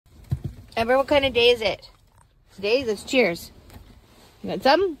Ember, what kind of day is it? Today, let's cheers. You got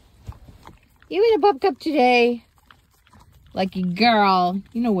some? You in a pup cup today. Lucky girl.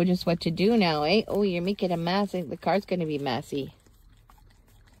 You know just what to do now, eh? Oh, you're making a mess. The car's going to be messy.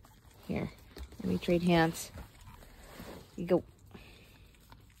 Here, let me trade hands. You go.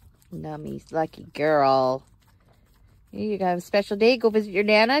 Nummies, lucky girl. You got a special day. Go visit your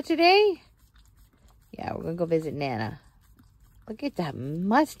Nana today? Yeah, we're going to go visit Nana. Look at that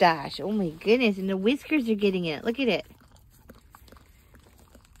mustache. Oh my goodness. And the whiskers are getting it. Look at it.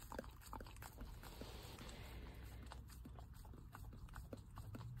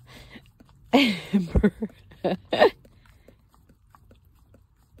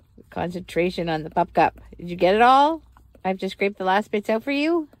 Concentration on the pup cup. Did you get it all? I've just scraped the last bits out for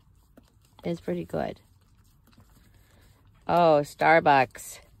you. It's pretty good. Oh,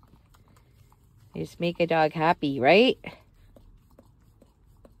 Starbucks. You just make a dog happy, right?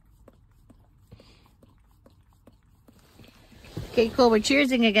 Okay, Cole, we're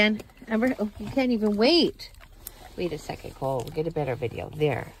cheersing again. Remember? Oh, you can't even wait. Wait a second, Cole. We'll get a better video.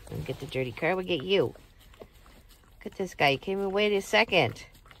 There. We'll get the dirty car. We'll get you. Look at this guy. You can't even wait a second.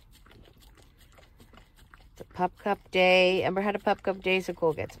 It's a pup cup day. Ember had a pup cup day, so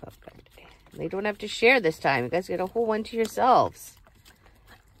Cole gets pup cup day. They don't have to share this time. You guys get a whole one to yourselves.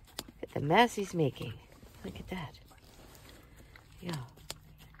 Look at the mess he's making. Look at that. Yeah.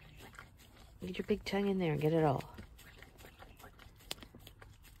 Get your big tongue in there and get it all.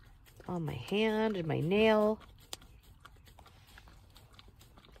 On my hand and my nail.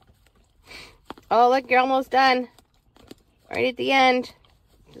 Oh, look, you're almost done. Right at the end.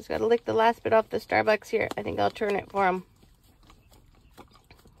 Just got to lick the last bit off the Starbucks here. I think I'll turn it for him.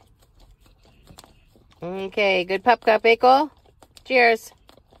 Okay, good pup cup, eh, Cole? Cheers.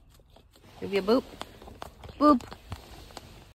 Give you a boop. Boop.